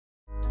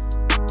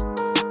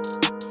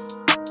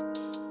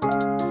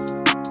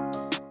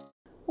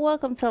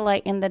Welcome to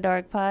Light in the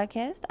Dark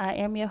podcast. I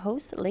am your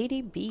host,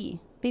 Lady B.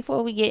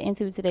 Before we get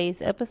into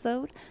today's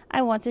episode,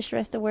 I want to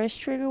stress the words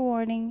trigger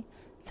warning.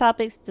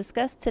 Topics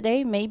discussed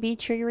today may be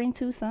triggering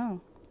to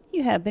some.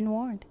 You have been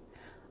warned.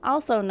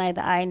 Also, neither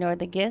I nor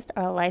the guest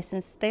are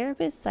licensed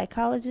therapists,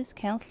 psychologists,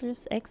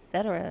 counselors,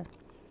 etc.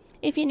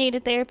 If you need a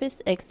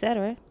therapist,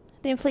 etc.,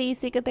 then please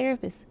seek a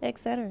therapist,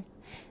 etc.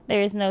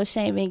 There is no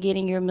shame in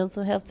getting your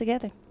mental health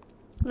together.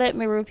 Let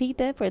me repeat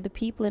that for the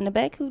people in the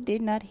back who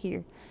did not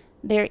hear.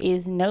 There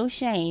is no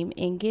shame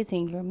in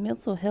getting your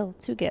mental health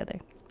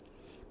together.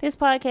 This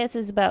podcast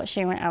is about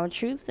sharing our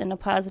truths in a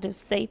positive,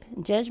 safe,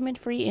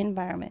 judgment-free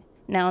environment.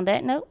 Now, on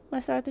that note,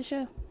 let's start the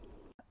show.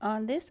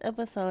 On this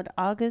episode,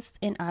 August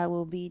and I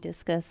will be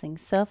discussing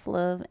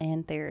self-love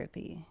and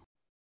therapy.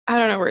 I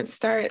don't know where to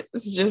start.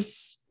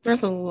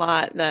 There's a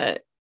lot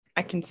that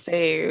I can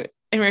say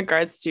in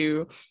regards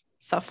to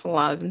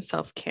self-love and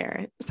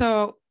self-care.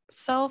 So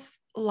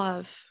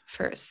self-love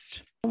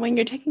first. When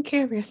you're taking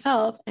care of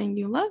yourself and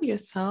you love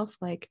yourself,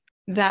 like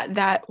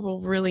that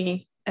will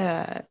really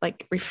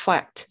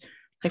reflect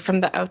like from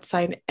the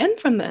outside and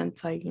from the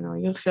inside.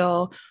 You'll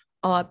feel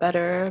a lot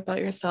better about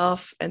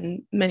yourself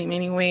in many,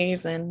 many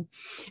ways. And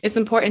it's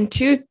important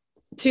to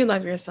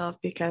love yourself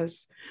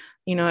because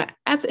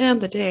at the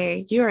end of the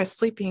day, you are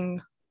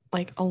sleeping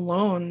like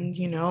alone,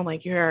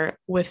 like you are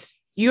with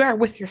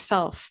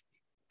yourself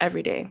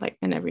every day, like,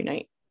 and every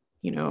night,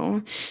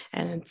 and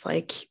it's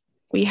like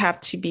we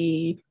have to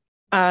be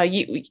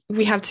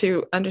we have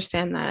to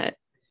understand that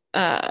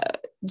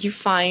you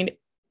find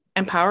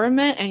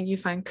empowerment and you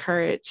find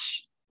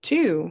courage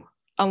too,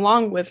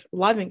 along with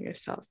loving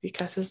yourself,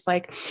 because it's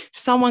like if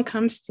someone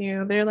comes to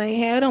you, they're like,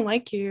 hey, I don't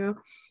like you,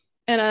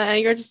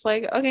 and you're just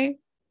like, okay,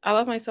 I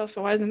love myself,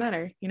 so why does it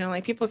matter?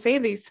 Like people say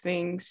these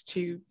things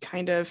to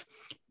kind of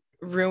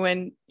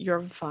ruin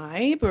your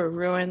vibe or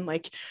ruin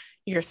like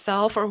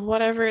yourself or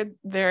whatever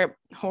their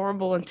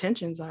horrible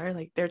intentions are.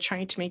 Like they're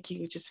trying to make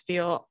you just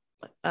feel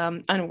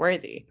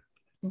unworthy,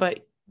 but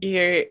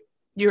you're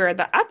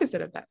the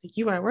opposite of that. Like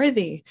you are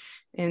worthy,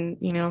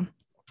 and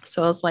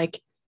so it's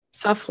like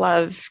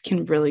self-love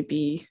can really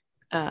be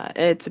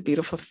it's a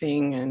beautiful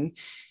thing, and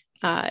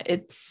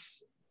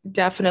it's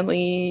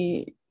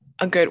definitely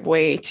a good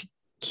way to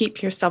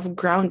keep yourself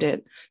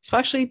grounded,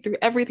 especially through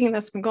everything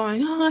that's been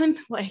going on.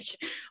 Like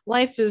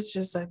life is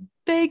just a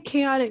big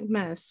chaotic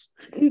mess,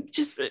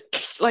 just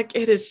like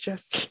it is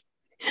just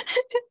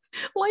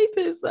life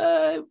is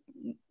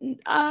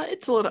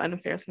it's a little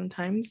unfair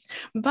sometimes,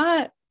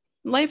 but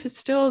life is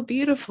still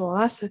beautiful.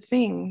 That's the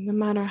thing. No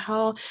matter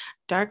how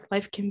dark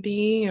life can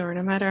be, or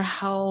no matter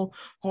how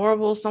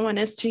horrible someone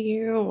is to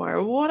you,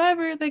 or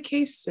whatever the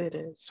case it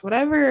is,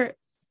 whatever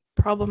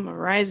problem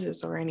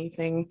arises or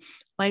anything,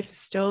 life is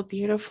still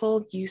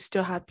beautiful. You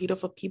still have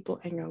beautiful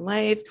people in your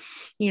life,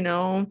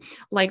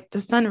 like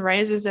the sun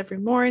rises every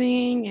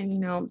morning,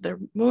 and the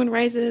moon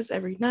rises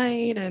every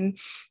night, and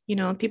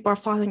people are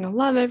falling in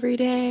love every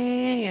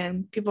day,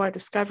 and people are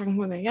discovering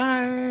who they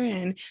are,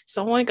 and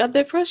someone got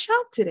their first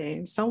job today,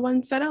 and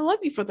someone said I love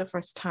you for the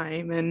first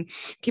time, and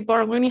people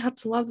are learning how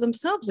to love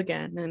themselves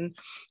again, and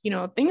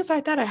things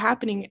like that are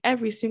happening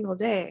every single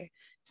day.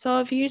 So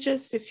if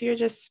you're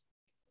just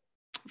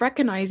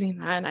recognizing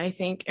that, I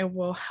think it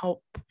will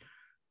help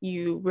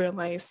you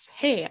realize,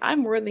 hey,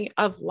 I'm worthy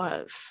of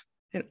love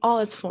in all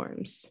its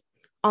forms,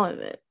 all of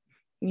it.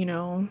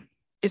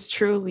 It's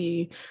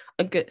truly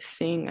a good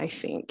thing, I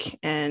think.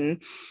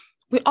 And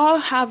we all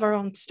have our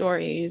own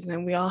stories,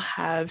 and we all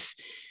have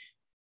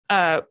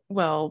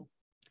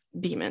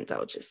demons.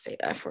 I'll just say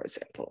that, for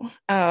example.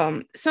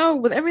 So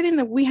with everything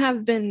that we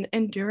have been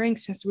enduring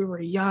since we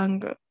were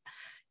young,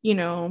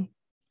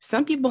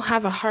 some people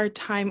have a hard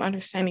time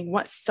understanding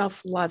what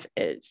self-love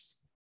is.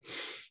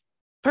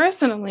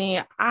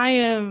 Personally,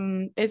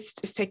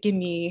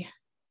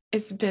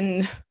 it's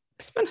been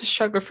a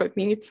struggle for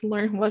me to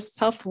learn what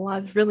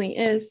self-love really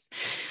is.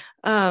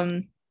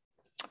 But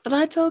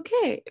that's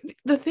okay.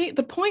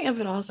 The point of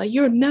it all is like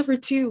you're never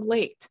too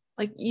late.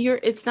 Like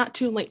it's not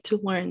too late to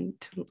learn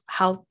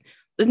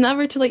it's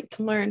never too late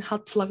to learn how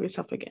to love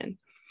yourself again,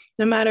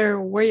 no matter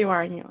where you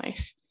are in your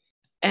life.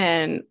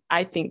 And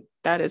I think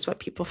that is what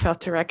people fail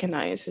to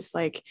recognize. It's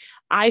like,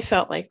 I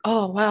felt like,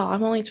 oh, wow,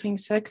 I'm only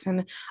 26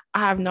 and I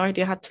have no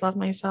idea how to love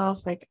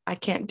myself. Like, I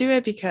can't do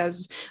it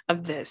because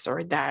of this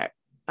or that.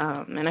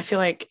 And I feel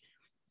like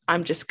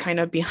I'm just kind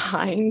of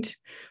behind,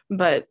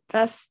 but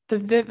that's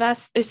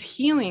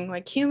healing.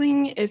 Like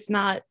healing is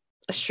not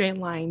a straight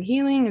line.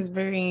 Healing is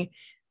very,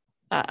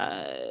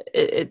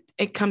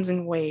 it comes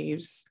in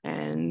waves.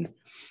 And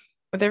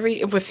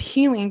with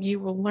healing, you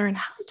will learn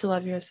how to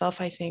love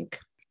yourself, I think.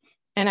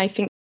 And I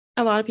think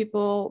a lot of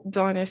people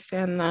don't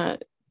understand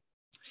that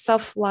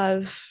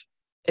self-love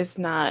is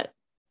not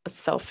a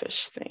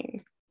selfish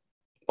thing.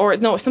 Or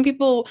no, some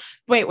people,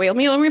 wait, let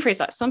me rephrase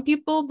that. Some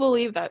people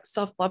believe that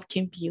self-love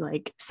can be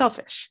like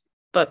selfish,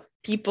 but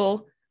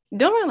people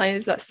don't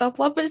realize that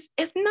self-love is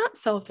not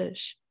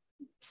selfish.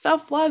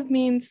 Self-love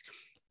means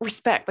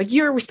respect. Like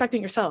you're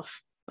respecting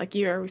yourself. And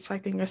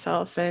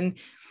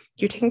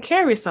you're taking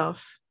care of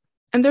yourself.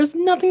 And there's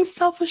nothing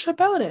selfish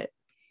about it.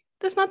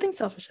 There's nothing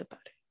selfish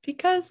about it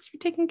because you're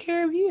taking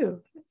care of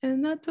you,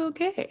 and that's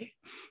okay.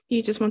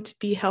 You just want to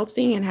be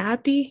healthy and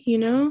happy,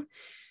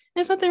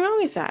 There's nothing wrong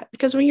with that,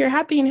 because when you're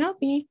happy and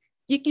healthy,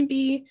 you can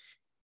be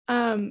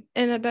in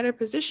a better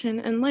position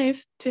in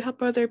life to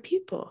help other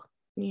people,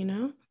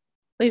 At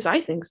least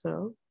I think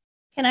so.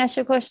 Can I ask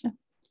you a question?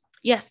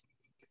 Yes.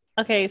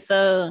 Okay,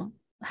 so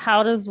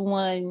how does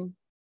one,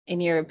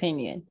 in your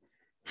opinion,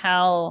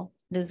 how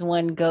does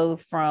one go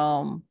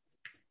from,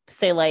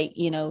 say, like,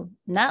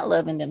 not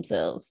loving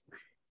themselves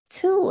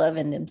to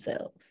loving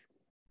themselves?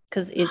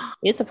 Because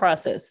it's a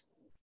process.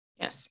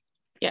 Yes.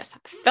 I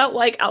felt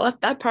like I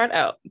left that part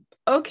out.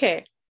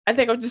 Okay. I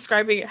think I was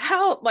describing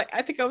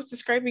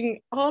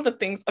all the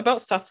things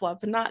about self-love,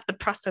 but not the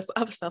process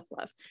of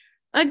self-love.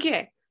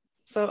 Okay.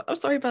 So I'm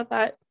sorry about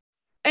that.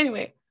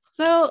 Anyway,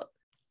 so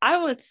I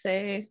would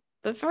say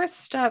the first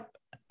step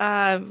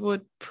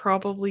would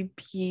probably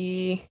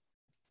be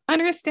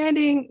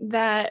understanding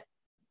that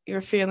your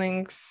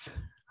feelings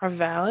are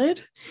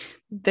valid.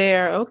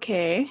 They're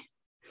okay.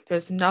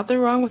 There's nothing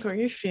wrong with what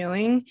you're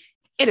feeling.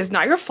 It is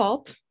not your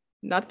fault.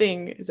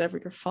 Nothing is ever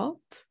your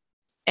fault.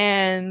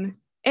 And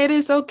it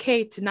is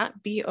okay to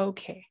not be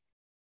okay.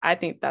 I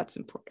think that's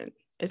important.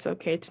 It's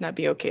okay to not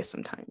be okay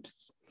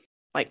sometimes.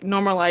 Like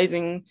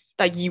normalizing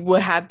that you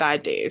will have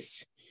bad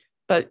days,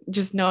 but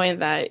just knowing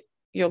that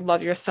you'll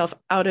love yourself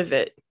out of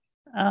it.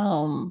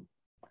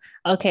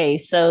 Okay,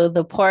 so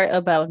the part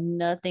about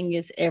nothing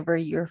is ever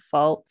your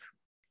fault,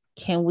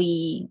 can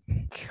we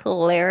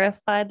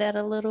clarify that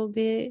a little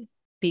bit?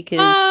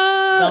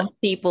 Because some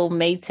people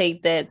may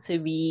take that to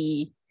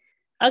be,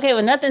 okay,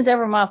 well, nothing's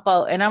ever my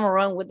fault and I'm gonna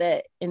run with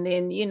that. And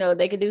then,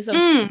 they could do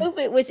something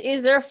stupid, which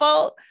is their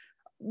fault.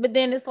 But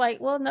then it's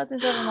like, well,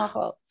 nothing's ever my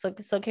fault. So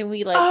can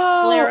we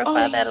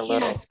clarify that a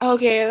little?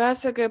 Okay,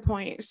 that's a good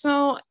point.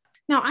 So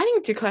now I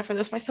need to clarify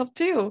this myself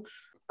too.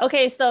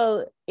 Okay,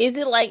 so is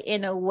it like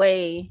in a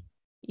way,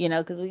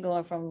 because we're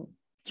going from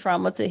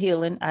trauma to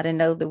healing. I didn't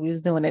know that we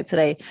was doing it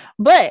today,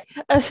 but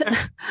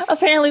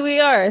apparently we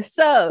are.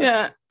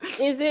 So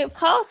is it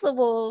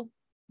possible?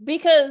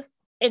 Because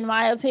in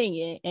my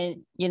opinion,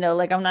 and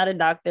I'm not a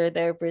doctor, a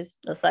therapist,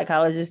 a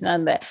psychologist,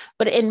 none of that,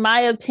 but in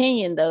my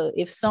opinion though,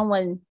 if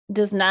someone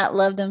does not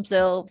love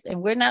themselves,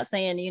 and we're not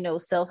saying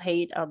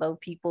self-hate, although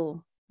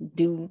people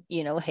do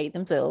hate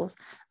themselves,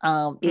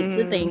 it's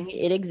a thing,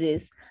 it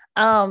exists,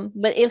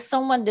 but if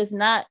someone does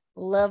not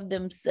love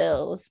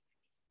themselves,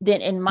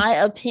 then in my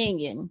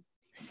opinion,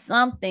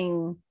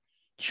 something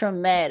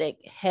traumatic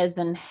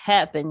hasn't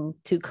happened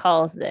to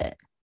cause that.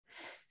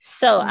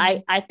 So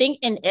I think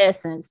in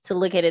essence, to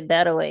look at it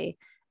that way,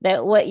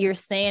 that what you're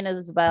saying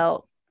is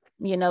about,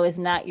 is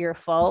not your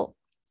fault.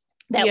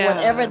 That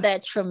whatever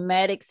that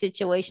traumatic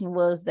situation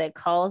was that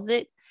caused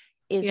it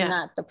is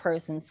not the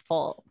person's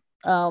fault.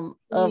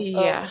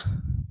 It's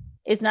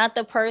not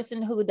the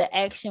person who the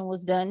action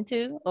was done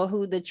to or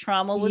who the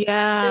trauma was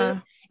done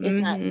to. It's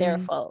not their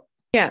fault.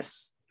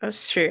 Yes,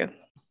 that's true.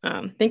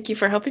 Thank you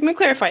for helping me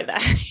clarify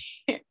that.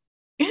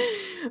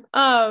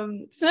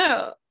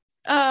 So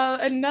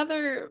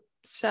another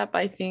step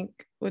I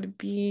think would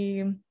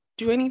be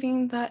do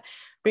anything that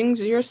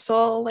brings your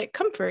soul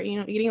comfort,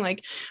 eating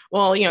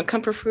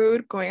comfort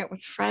food, going out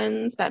with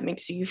friends that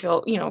makes you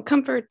feel,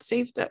 comfort,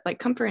 safe, that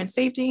comfort and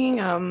safety,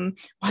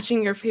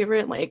 watching your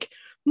favorite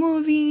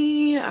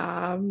movie,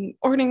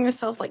 ordering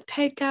yourself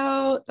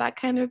takeout, that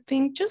kind of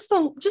thing, just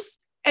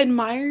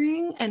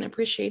admiring and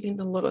appreciating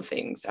the little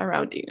things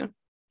around you.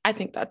 I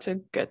think that's a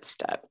good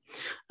step,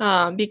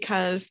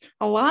 because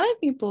a lot of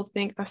people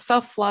think that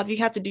self-love, you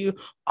have to do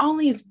all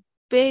these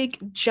big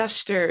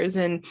gestures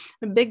and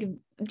big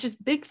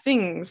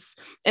things,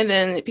 and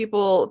then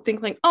people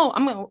think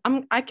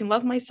I can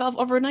love myself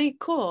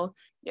overnight. Cool.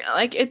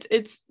 Yeah,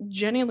 it's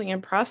genuinely a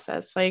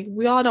process.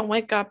 We all don't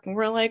wake up and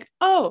we're like,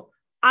 oh,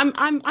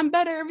 I'm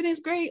better, everything's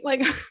great.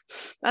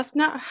 That's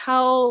not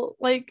how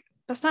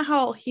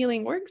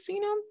healing works.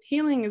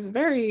 Healing is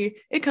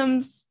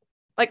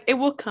it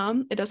will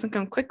come. It doesn't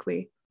come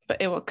quickly,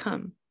 but it will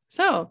come.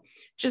 So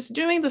just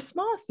doing the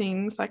small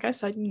things, like I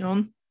said,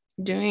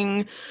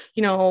 doing,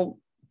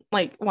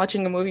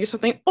 watching a movie or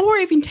something, or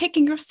even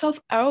taking yourself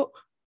out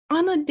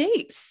on a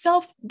date.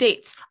 Self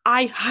dates,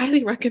 I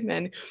highly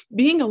recommend.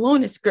 Being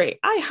alone is great.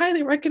 I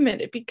highly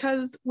recommend it,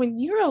 because when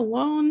you're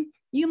alone,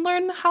 you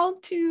learn how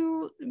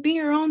to be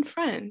your own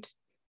friend,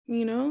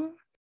 and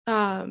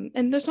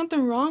there's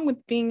nothing wrong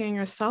with being in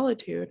your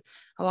solitude.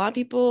 A lot of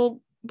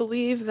people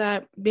believe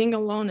that being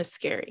alone is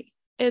scary.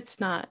 It's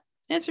not.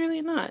 It's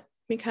really not,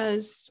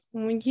 because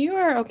when you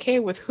are okay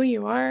with who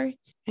you are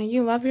and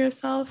you love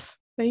yourself,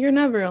 then you're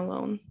never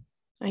alone,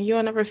 and you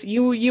will never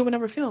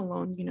feel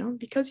alone,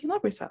 because you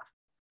love yourself.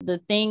 The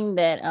thing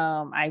that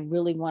I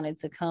really wanted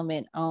to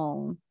comment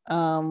on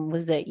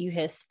was that you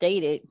had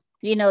stated,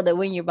 that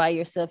when you're by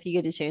yourself, you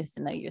get a chance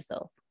to know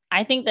yourself.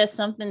 I think that's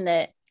something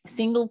that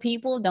single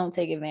people don't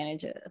take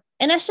advantage of.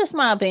 And that's just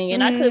my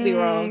opinion. I could be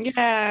wrong.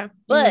 Yeah.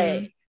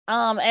 But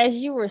As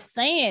you were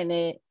saying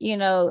it,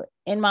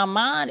 in my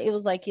mind, it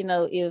was like,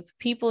 if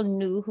people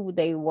knew who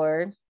they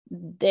were,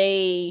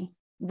 they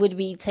would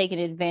be taken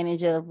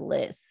advantage of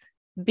less,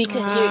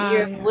 because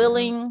you're Yeah.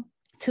 willing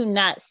to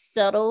not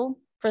settle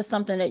for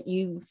something that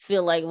you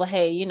feel like, well,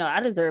 hey, I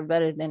deserve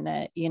better than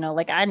that.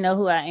 Like, I know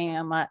who I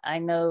am. I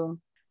know.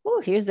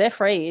 Oh, here's that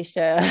phrase,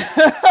 child.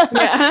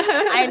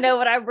 I Yeah. know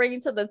what I bring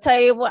to the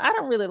table. I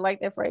don't really like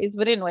that phrase,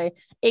 but anyway,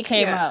 it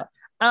came Yeah.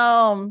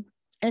 out.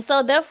 And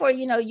so therefore,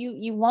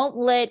 you won't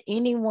let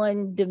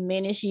anyone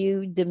diminish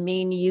you,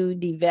 demean you,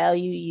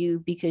 devalue you,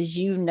 because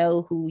you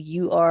know who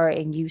you are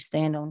and you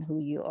stand on who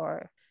you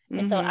are.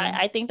 And so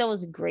I think that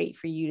was great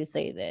for you to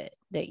say that,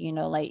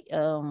 like,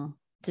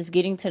 just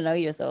getting to know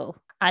yourself.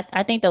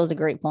 I think that was a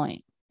great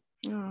point.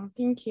 Oh,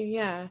 thank you.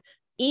 Yeah.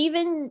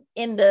 Even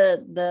in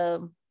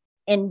the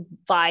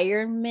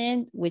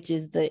environment, which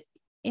is the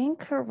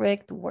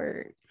incorrect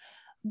word,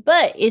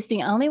 but it's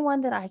the only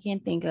one that I can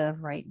think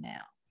of right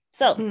now.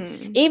 So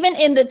even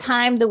in the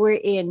time that we're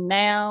in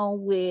now,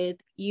 with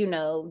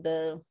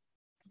the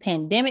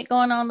pandemic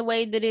going on the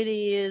way that it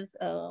is,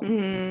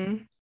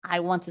 I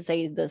want to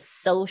say the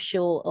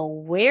social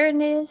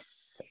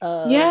awareness,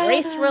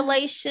 race Yeah.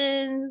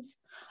 relations,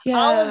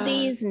 all of Yeah.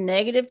 these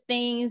negative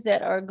things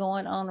that are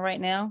going on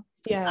right now.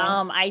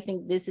 Yeah. I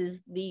think this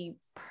is the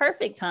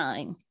perfect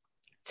time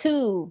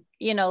to,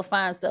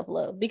 find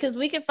self-love, because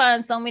we can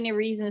find so many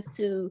reasons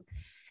to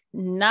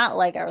not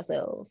like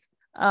ourselves,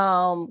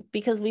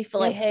 because we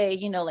feel like, Yep.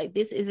 hey, like,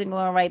 this isn't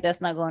going right,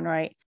 that's not going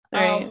right.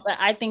 Right. But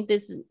I think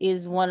this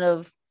is one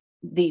of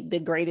the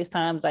greatest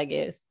times, I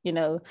guess,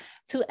 to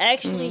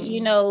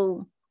actually,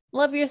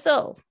 love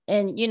yourself,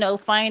 and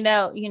find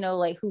out,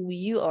 like, who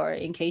you are,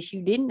 in case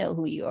you didn't know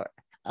who you are.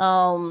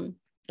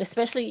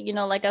 Especially,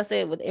 like I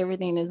said, with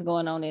everything that's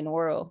going on in the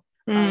world,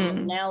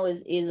 now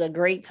is a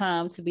great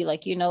time to be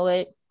like, you know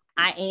what,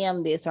 I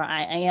am this, or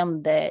I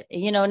am that,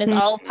 and it's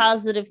all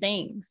positive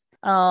things.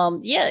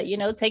 Yeah,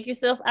 take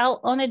yourself out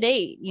on a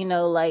date,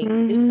 like,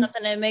 do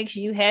something that makes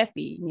you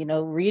happy,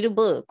 read a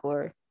book,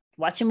 or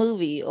watch a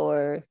movie,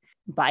 or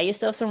buy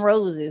yourself some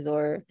roses,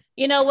 or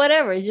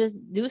whatever. Just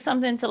do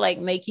something to, like,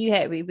 make you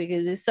happy,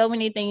 because there's so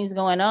many things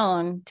going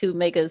on to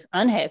make us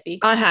unhappy.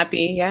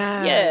 Unhappy.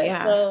 Yeah. Yeah,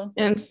 Yeah. so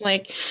And it's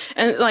like,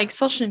 and like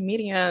social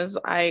media,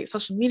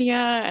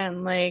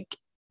 and like,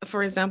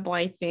 for example,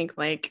 I think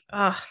like,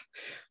 I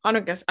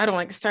don't guess I don't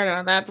like to start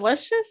on that, but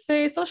let's just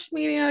say social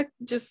media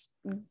just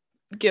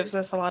gives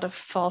us a lot of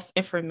false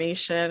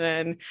information.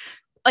 And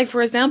like,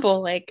 for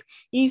example, like,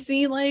 you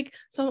see like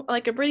some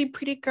like a really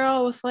pretty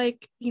girl with,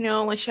 like,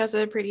 like, she has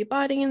a pretty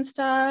body and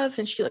stuff,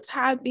 and she looks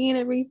happy and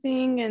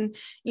everything, and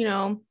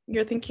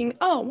you're thinking,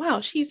 oh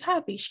wow, she's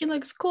happy, she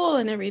looks cool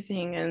and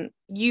everything, and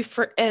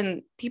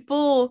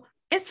people,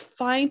 it's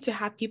fine to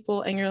have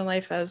people in your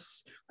life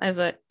as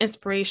an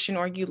inspiration,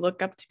 or you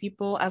look up to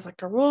people as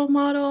like a role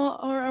model,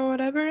 or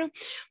whatever,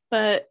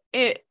 but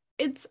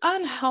it's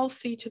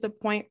unhealthy to the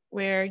point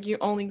where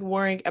you're only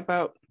worrying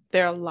about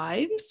their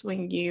lives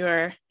when you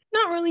are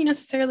not really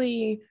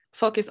necessarily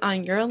focused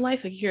on your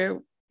life. Like,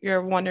 you're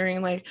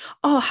wondering, like,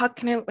 oh, how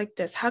can I like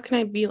this, how can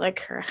I be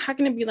like her, how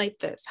can I be like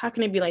this, how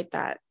can I be like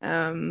that,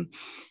 and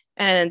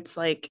it's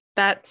like,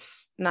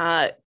 that's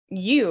not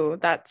you.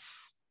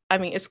 That's, I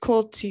mean, it's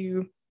cool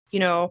to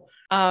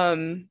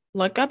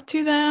look up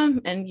to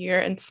them and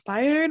you're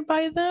inspired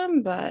by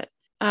them, but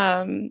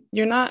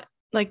you're not,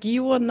 like,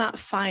 you will not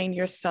find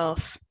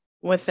yourself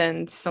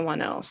within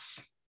someone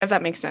else, if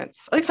that makes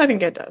sense. At least I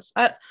think it does.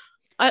 I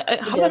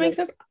it hope that makes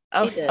does. sense.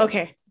 Oh, It does.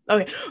 okay.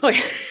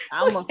 Okay. I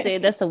almost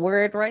said that's a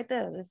word right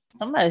there.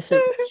 Somebody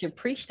should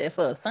preach that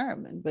for a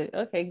sermon. But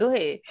okay, go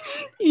ahead.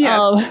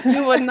 Yes, Um,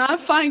 you would not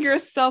find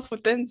yourself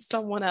within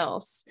someone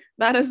else.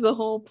 That is the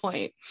whole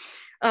point.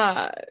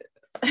 Uh,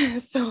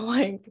 so,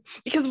 like,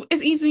 because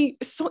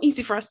it's so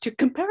easy for us to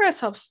compare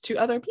ourselves to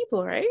other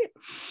people, right?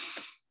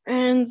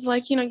 And it's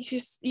like, you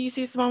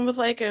see someone with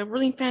like a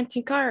really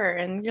fancy car,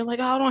 and you're like,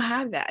 oh, I don't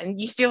have that,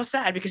 and you feel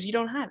sad because you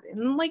don't have it.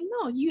 And I'm like,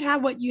 no, you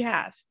have what you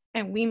have,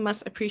 and we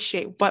must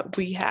appreciate what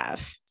we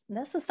have.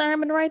 that's a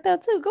sermon right there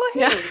too. Go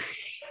Yeah. ahead.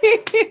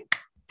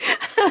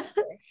 Go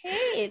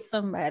ahead,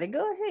 somebody.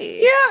 Go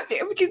ahead.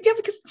 Because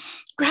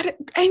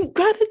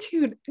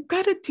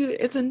gratitude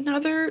is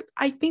another,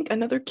 I think,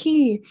 another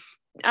key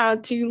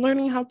to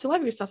learning how to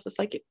love yourself. It's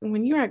like,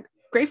 when you are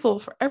grateful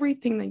for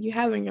everything that you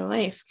have in your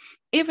life,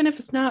 even if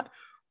it's not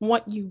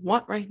what you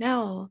want right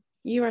now,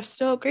 you are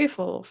still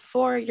grateful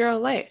for your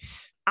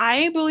life.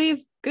 I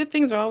believe good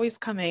things are always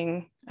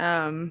coming,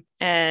 and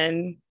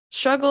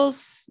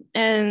struggles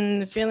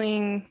and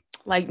feeling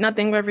like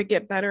nothing will ever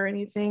get better or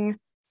anything,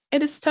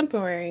 it is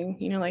temporary.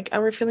 Like,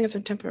 our feelings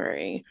are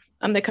temporary.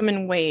 They come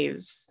in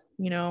waves,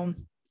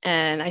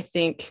 and I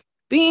think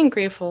being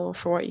grateful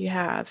for what you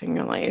have in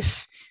your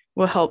life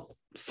will help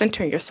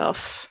center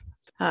yourself,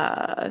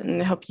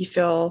 and help you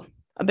feel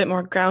a bit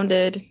more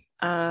grounded,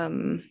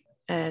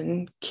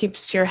 and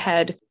keeps your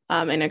head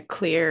in a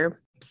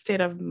clear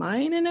state of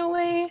mind, in a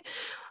way.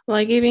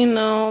 Like, even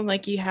though,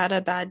 like, you had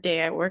a bad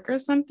day at work or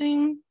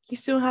something, you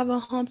still have a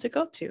home to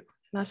go to.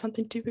 that's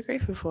something to be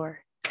grateful for.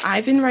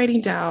 I've been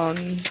writing down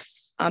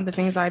the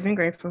things I've been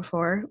grateful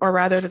for, or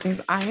rather the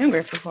things I am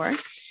grateful for.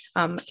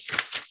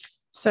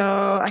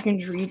 So I can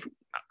read.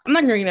 I'm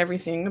not gonna read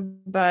everything,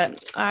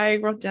 but I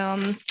wrote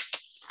down,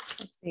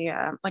 let's see,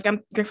 like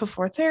I'm grateful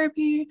for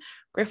therapy,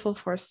 grateful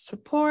for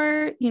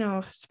support,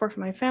 support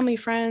from my family,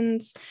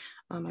 friends,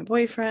 my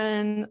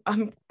boyfriend.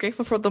 I'm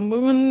grateful for the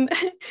moon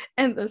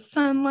and the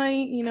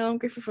sunlight, I'm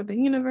grateful for the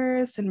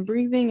universe and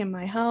breathing and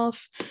my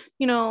health,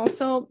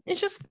 so it's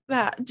just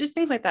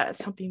things like that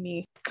is helping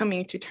me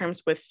coming to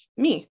terms with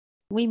me.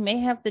 We may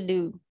have to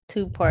do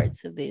 2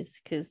 parts of this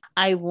because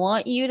I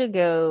want you to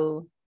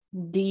go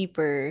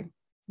deeper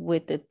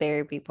with the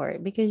therapy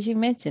part because you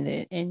mentioned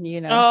it, and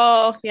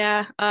Oh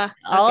yeah. Okay.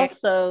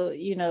 Also,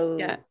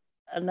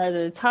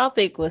 another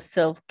topic was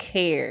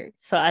self-care.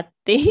 So I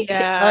think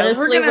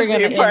honestly we're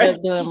gonna end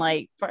up doing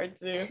like part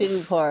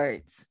 2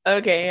 parts.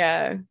 Okay,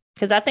 yeah.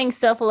 Because I think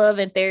self-love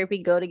and therapy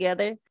go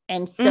together,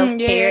 and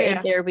self-care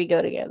and therapy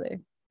go together.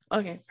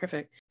 Okay,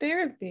 perfect.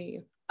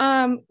 Therapy.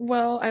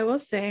 Well, I will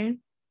say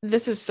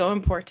this is so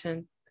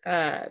important.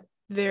 There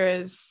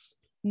is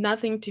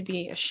nothing to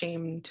be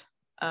ashamed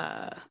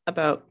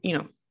about,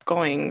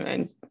 going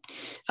and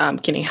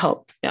getting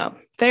help. Yeah,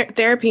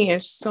 therapy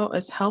is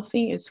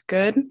healthy, it's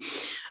good.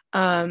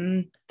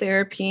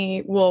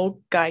 Therapy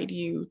will guide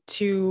you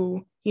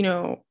to,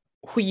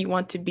 who you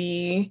want to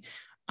be,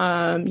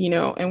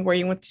 and where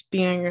you want to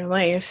be in your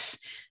life.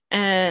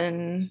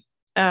 And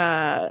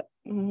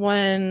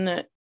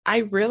when I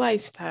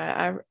realized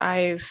that,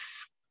 I've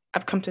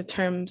come to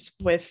terms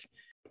with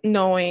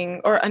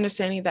knowing or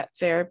understanding that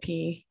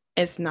therapy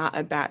is not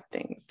a bad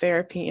thing.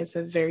 Therapy is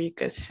a very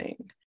good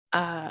thing.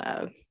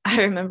 I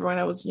remember when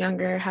I was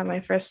younger, I had my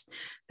first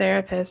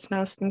therapist, and I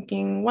was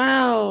thinking,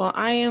 wow,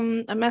 I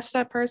am a messed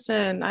up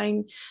person.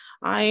 I'm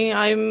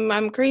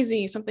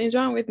crazy. Something's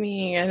wrong with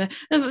me. And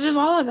there's just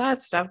all of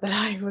that stuff that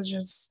I was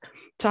just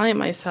telling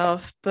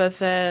myself. But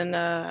then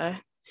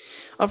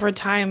over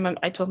time,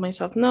 I told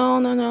myself,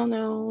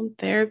 no.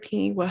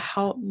 Therapy will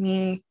help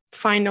me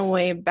find a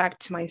way back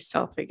to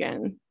myself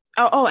again.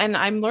 Oh, and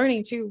I'm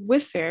learning too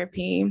with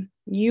therapy,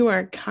 you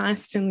are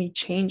constantly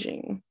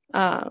changing.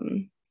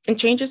 And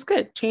change is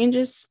good. Change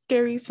is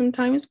scary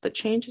sometimes, but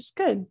change is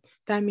good.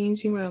 That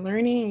means you are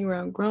learning, you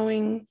are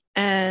growing.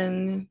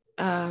 And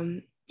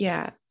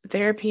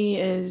therapy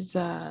is,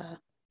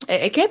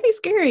 it can be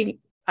scary,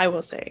 I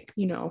will say,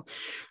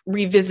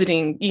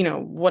 revisiting,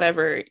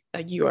 whatever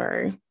you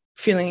are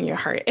feeling in your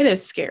heart. It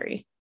is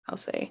scary, I'll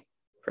say,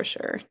 for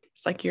sure.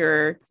 It's like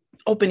you're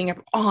opening up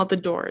all the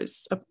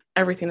doors of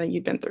everything that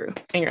you've been through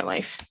in your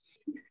life.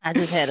 I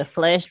just had a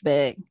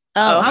flashback.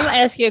 I'm gonna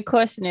ask you a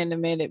question in a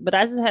minute, but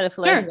I just had a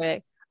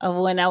flashback of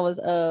when I was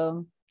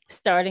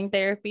starting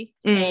therapy,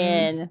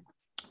 and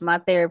my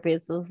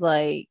therapist was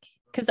like,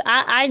 because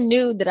I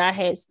knew that I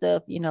had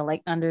stuff,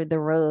 like under the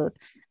rug.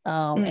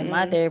 And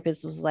my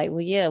therapist was like, well,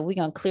 yeah, we're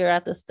gonna clear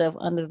out the stuff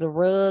under the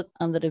rug,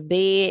 under the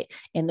bed,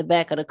 in the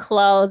back of the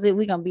closet.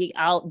 We're gonna be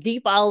out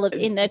deep all up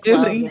in that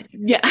closet.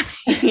 Yeah.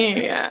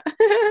 And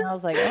I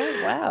was like,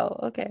 oh wow,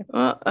 okay.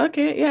 Well,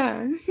 okay,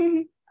 yeah.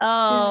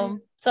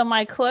 So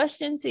my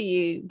question to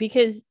you,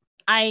 because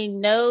I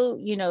know,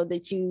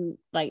 that you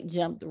like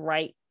jumped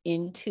right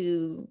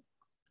into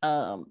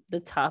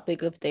the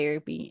topic of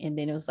therapy, and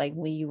then it was like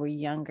when you were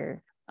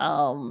younger.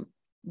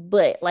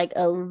 But like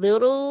a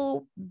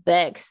little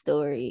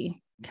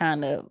backstory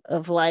kind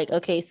of like,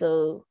 okay,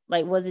 so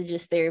like, was it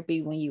just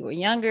therapy when you were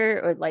younger,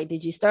 or like,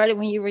 did you start it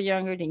when you were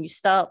younger, then you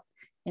stopped,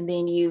 and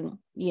then you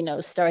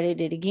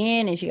started it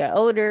again as you got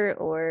older,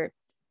 or,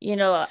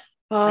 like,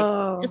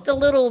 just a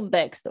little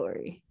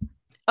backstory.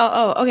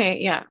 Oh, okay.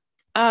 Yeah.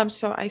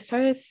 So I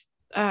started,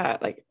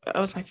 like, I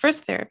was my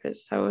first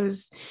therapist. I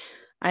was,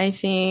 I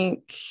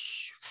think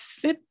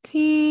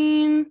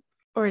 15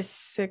 or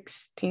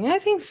 16, I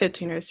think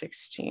 15 or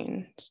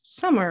 16,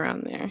 somewhere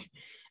around there.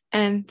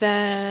 And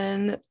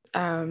then,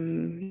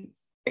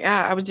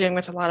 I was dealing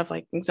with a lot of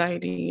like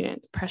anxiety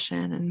and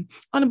depression and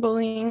a lot of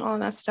bullying, all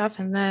that stuff.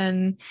 And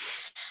then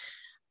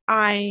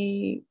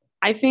I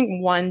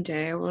think one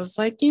day I was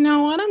like, you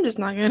know what? I'm just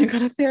not going to go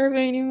to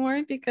therapy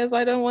anymore because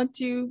I don't want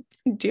to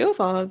deal with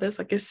all of this.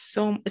 Like, it's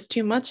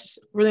too much. It's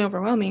really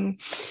overwhelming.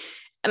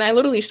 And I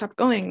literally stopped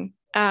going.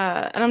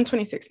 And I'm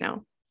 26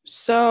 now.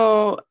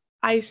 So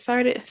I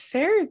started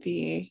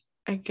therapy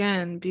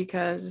again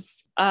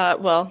because,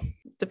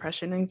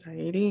 depression,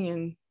 anxiety,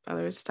 and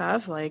other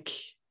stuff. Like,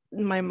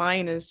 my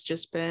mind has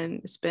just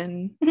it's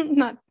been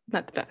not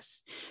the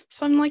best.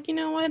 So I'm like, you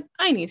know what?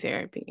 I need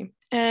therapy.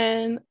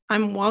 And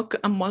I'm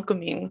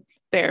welcoming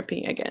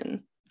therapy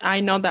again. I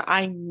know that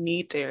I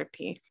need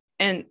therapy,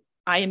 and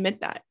I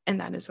admit that, and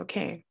that is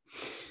okay.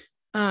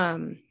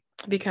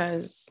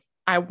 Because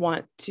I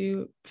want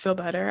to feel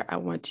better, I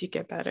want to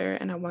get better,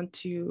 and I want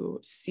to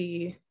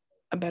see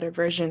a better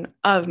version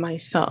of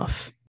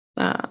myself.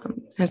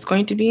 It's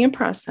going to be a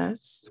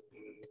process,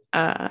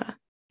 but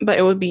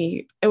it would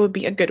be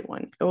a good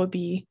one. It would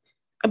be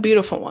a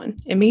beautiful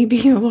one. It may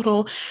be a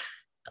little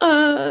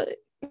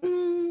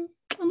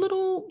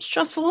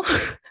stressful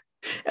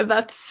if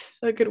that's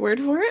a good word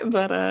for it,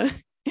 but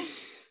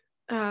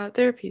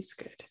therapy's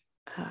good.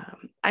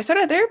 I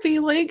started therapy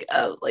like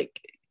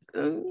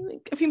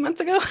a few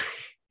months ago.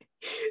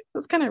 So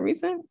it's kind of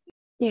recent.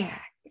 Yeah,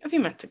 a few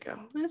months ago.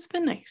 It's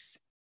been nice.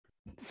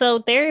 So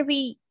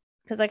therapy,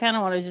 because I kind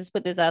of want to just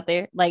put this out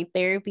there, like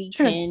therapy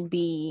Sure. can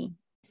be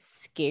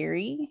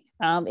scary.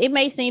 It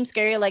may seem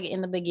scary like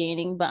in the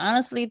beginning, but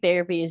honestly,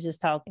 therapy is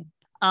just talking.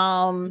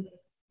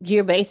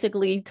 You're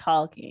basically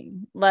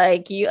talking.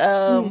 Like you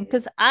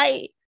because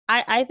I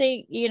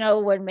think,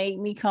 what made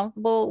me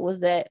comfortable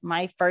was that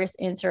my first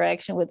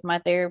interaction with my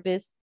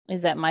therapist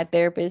is that my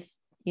therapist,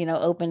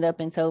 opened up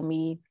and told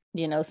me,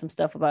 some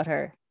stuff about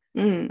her.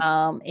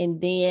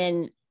 And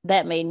then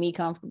that made me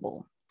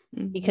comfortable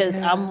because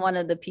I'm one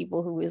of the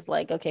people who is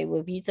like, okay,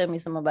 well, if you tell me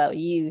something about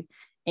you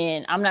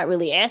and I'm not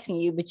really asking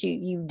you, but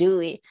you do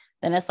it,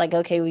 then that's like,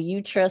 okay, well,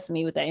 you trust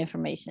me with that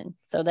information.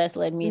 So that's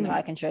letting me know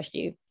I can trust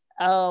you.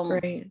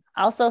 Right.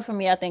 Also for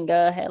me, I think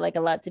God had like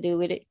a lot to do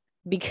with it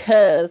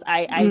because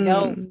I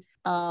don't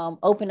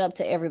open up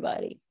to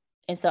everybody.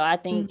 And so I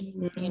think,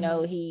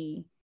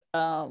 he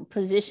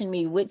positioned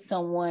me with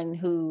someone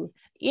who,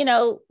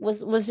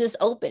 was just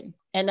open.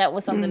 And that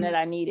was something that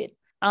I needed.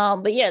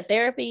 But yeah,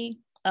 therapy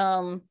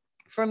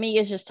for me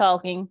is just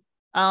talking.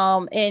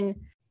 And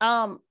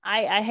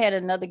I had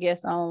another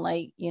guest on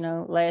like,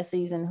 last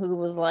season who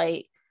was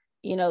like,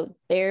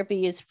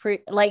 therapy is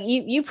like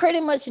you pretty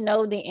much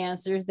know the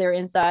answers, they're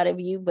inside of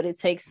you, but it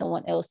takes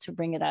someone else to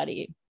bring it out of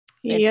you.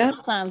 Yeah.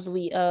 Sometimes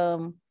we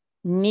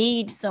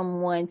need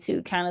someone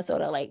to kind of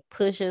sort of like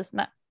push us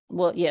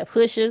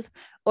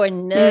or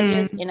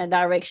nudge us in a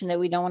direction that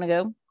we don't want to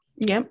go.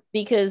 Yep.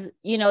 Because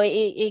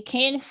it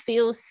can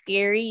feel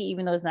scary,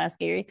 even though it's not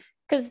scary,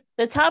 because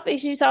the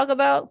topics you talk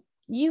about,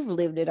 you've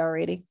lived it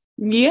already.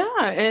 Yeah.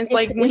 And it's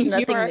like when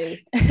you are new.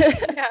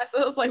 Yeah.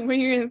 So it's like when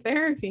you're in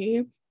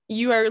therapy,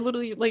 you are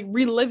literally like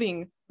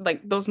reliving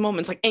like those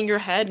moments like in your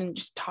head and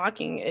just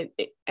talking.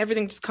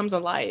 Everything just comes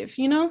alive,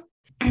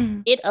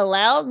 It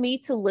allowed me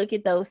to look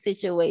at those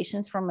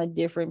situations from a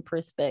different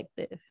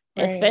perspective.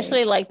 Right.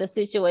 Especially like the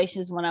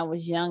situations when I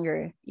was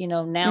younger,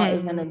 now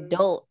as an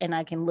adult, and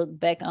I can look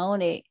back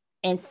on it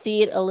and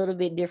see it a little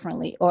bit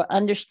differently or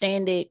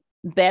understand it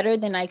better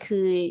than I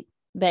could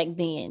back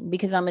then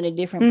because I'm in a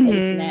different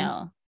place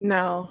now.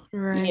 No,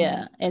 right.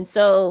 Yeah. And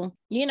so,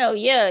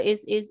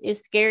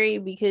 it's scary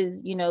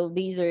because,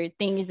 these are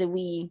things that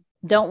we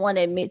don't want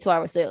to admit to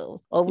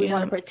ourselves, or we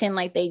want to pretend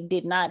like they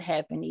did not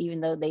happen, even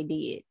though they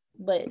did.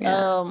 But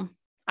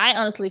I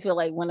honestly feel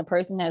like when a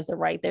person has the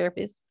right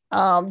therapist,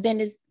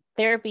 then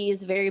therapy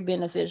is very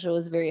beneficial,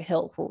 it's very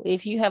helpful.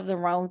 If you have the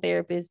wrong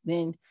therapist,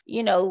 then,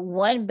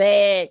 one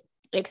bad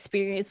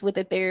experience with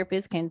a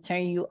therapist can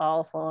turn you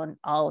off on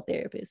all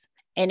therapists.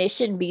 And it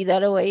shouldn't be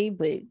that way,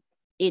 but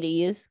it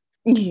is.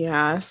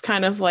 Yeah, it's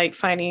kind of like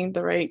finding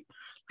the right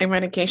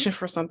medication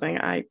for something.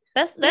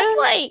 That's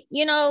like,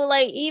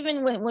 like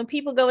even when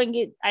people go and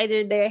get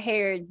either their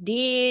hair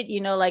did,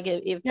 like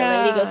if the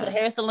lady go to the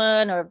hair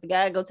salon or if the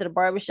guy go to the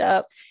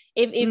barbershop,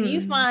 if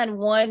you find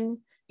one,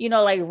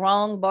 like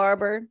wrong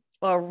barber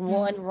or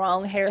one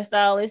wrong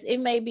hairstylist, it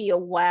may be a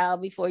while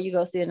before you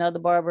go see another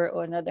barber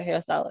or another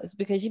hairstylist,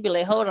 because you'd be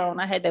like, hold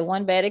on, I had that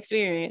one bad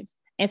experience.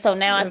 And so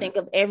now I think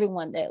of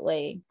everyone that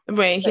way.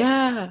 Right.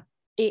 Yeah.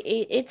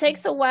 It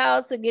takes a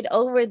while to get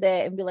over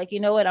that and be like, you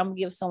know what, I'm gonna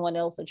give someone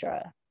else a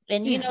try.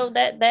 And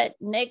that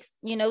next,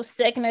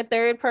 second or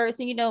third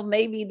person,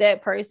 maybe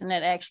that person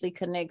that actually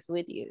connects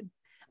with you,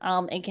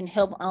 and can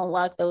help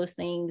unlock those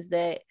things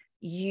that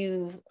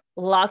you've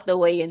locked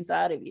away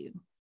inside of you.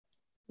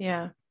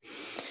 Yeah,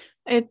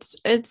 it's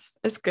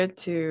good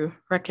to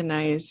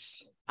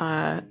recognize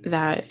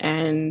that,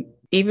 and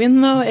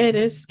even though it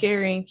is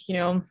scary,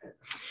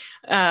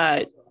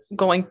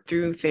 going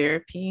through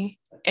therapy,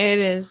 it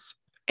is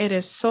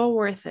so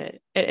worth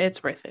it.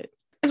 It's worth it.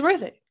 It's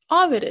worth it.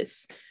 All of it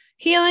is.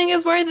 Healing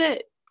is worth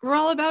it. We're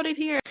all about it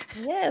here.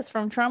 Yes,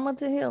 from trauma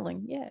to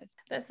healing. Yes,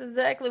 that's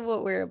exactly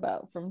what we're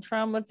about. From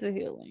trauma to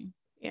healing.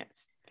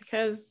 Yes,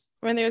 because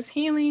when there's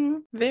healing,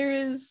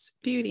 there is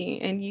beauty,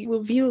 and you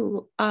will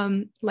view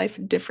life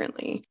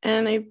differently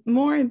in a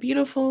more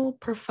beautiful,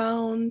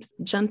 profound,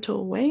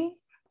 gentle way.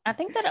 I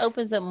think that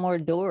opens up more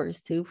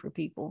doors too for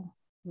people.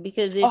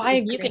 Because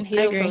if you can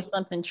heal from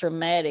something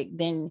traumatic,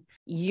 then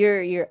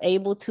you're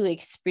able to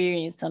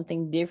experience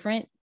something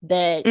different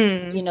that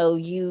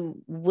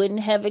you wouldn't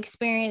have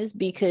experienced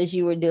because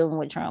you were dealing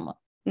with trauma.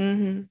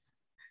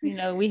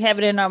 We have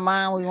it in our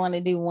mind, we want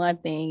to do one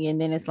thing, and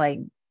then it's like,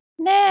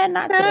 nah,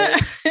 not today.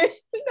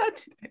 Not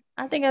today.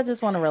 I think I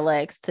just want to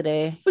relax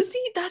today. But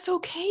see, that's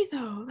okay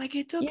though. Like,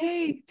 it's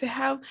okay to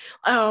have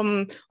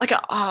like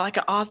an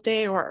off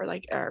day or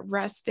like a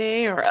rest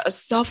day or a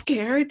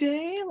self-care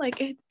day.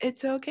 Like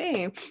it's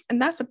okay,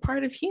 and that's a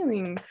part of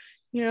healing.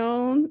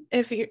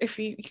 If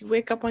you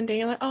wake up one day,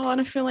 you're like, oh, I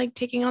don't feel like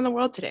taking on the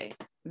world today.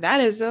 That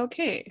is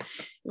okay.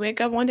 You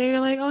wake up one day, you're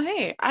like, oh,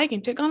 hey, I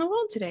can take on the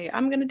world today.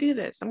 I'm gonna do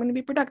this. I'm gonna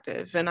be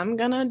productive, and I'm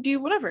gonna do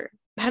whatever.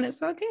 That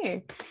is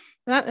okay.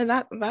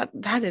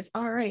 That is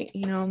all right,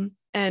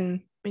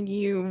 and when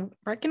you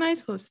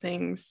recognize those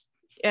things,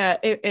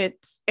 it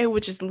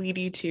would just lead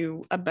you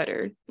to a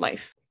better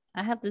life.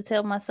 I have to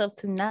tell myself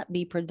to not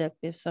be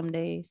productive some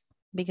days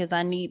because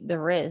I need the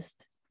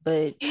rest.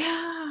 But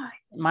Yeah.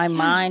 my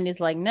mind is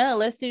like, no,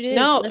 let's do this.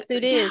 No. Let's do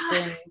this. Yeah.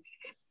 And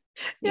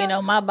you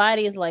know, my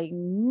body is like,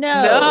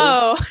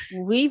 No.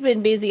 we've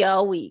been busy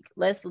all week.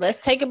 Let's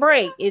take a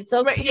break. It's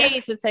okay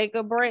to take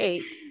a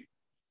break.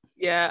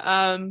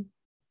 Yeah.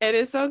 It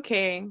is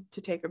okay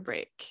to take a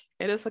break.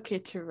 It is okay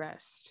to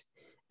rest.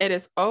 It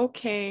is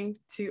okay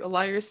to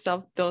allow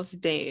yourself those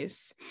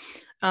days.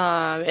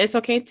 It's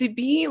okay to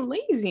be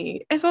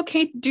lazy. It's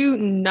okay to do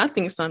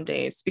nothing some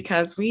days,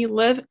 because we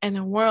live in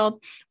a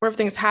world where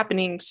everything's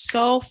happening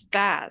so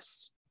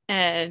fast,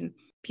 and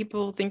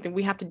people think that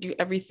we have to do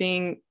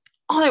everything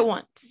all at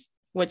once,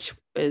 which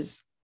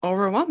is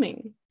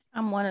overwhelming.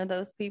 I'm one of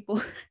those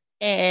people.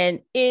 And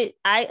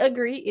I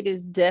agree, it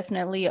is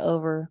definitely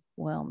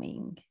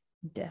overwhelming.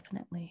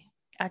 Definitely.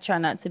 I try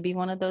not to be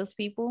one of those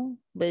people,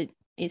 but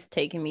it's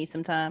taking me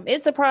some time.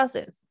 It's a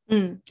process.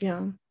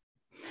 Yeah.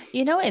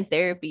 You know, in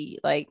therapy,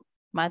 like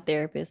my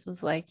therapist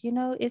was like, you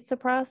know, it's a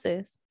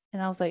process.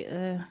 And I was like,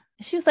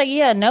 she was like,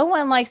 yeah, no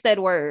one likes that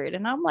word.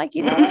 And I'm like,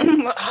 you know,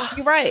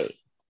 you're right.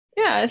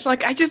 Yeah, it's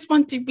like, I just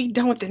want to be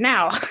done with it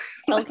now.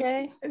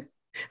 Okay.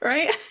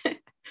 Right?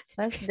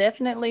 That's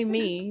definitely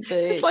me. But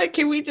it's like,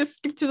 can we just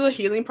skip to the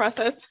healing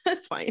process?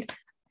 That's fine.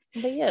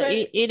 But yeah,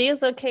 it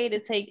is okay to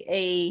take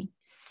a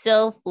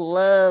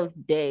self-love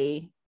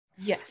day.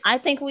 Yes. I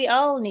think we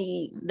all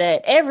need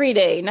that every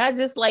day, not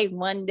just like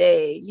one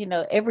day, you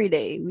know, every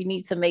day. We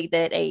need to make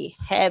that a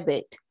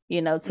habit,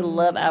 you know, to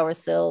love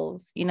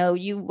ourselves. You know,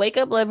 you wake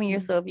up loving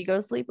yourself, you go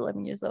to sleep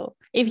loving yourself.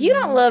 If you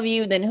don't love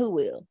you, then who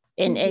will?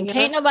 And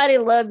can't nobody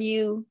love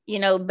you, you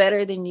know,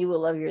 better than you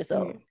will love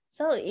yourself. Yeah.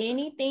 So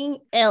anything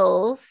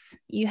else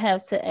you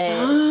have to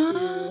add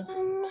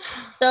to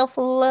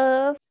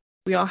self-love?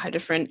 We all had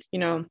different, you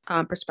know,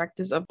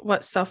 perspectives of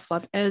what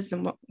self-love is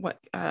and what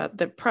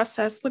the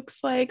process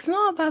looks like and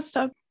all that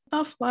stuff.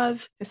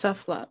 Self-love is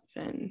self-love,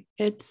 and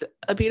it's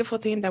a beautiful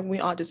thing that we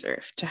all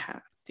deserve to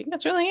have. I think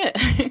that's really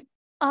it.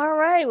 All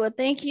right. Well,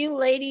 thank you,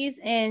 ladies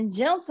and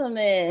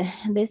gentlemen.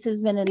 This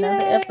has been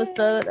another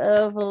episode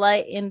of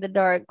Light in the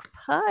Dark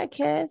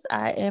podcast.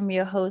 I am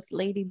your host,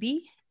 Lady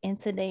B, and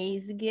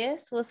today's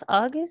guest was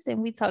August,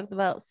 and we talked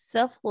about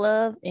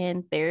self-love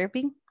and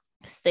therapy.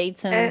 Stay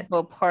tuned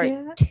for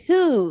part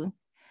 2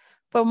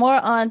 for more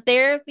on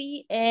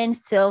therapy and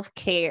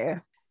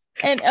self-care.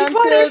 And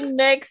until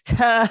next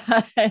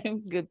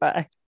time,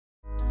 goodbye.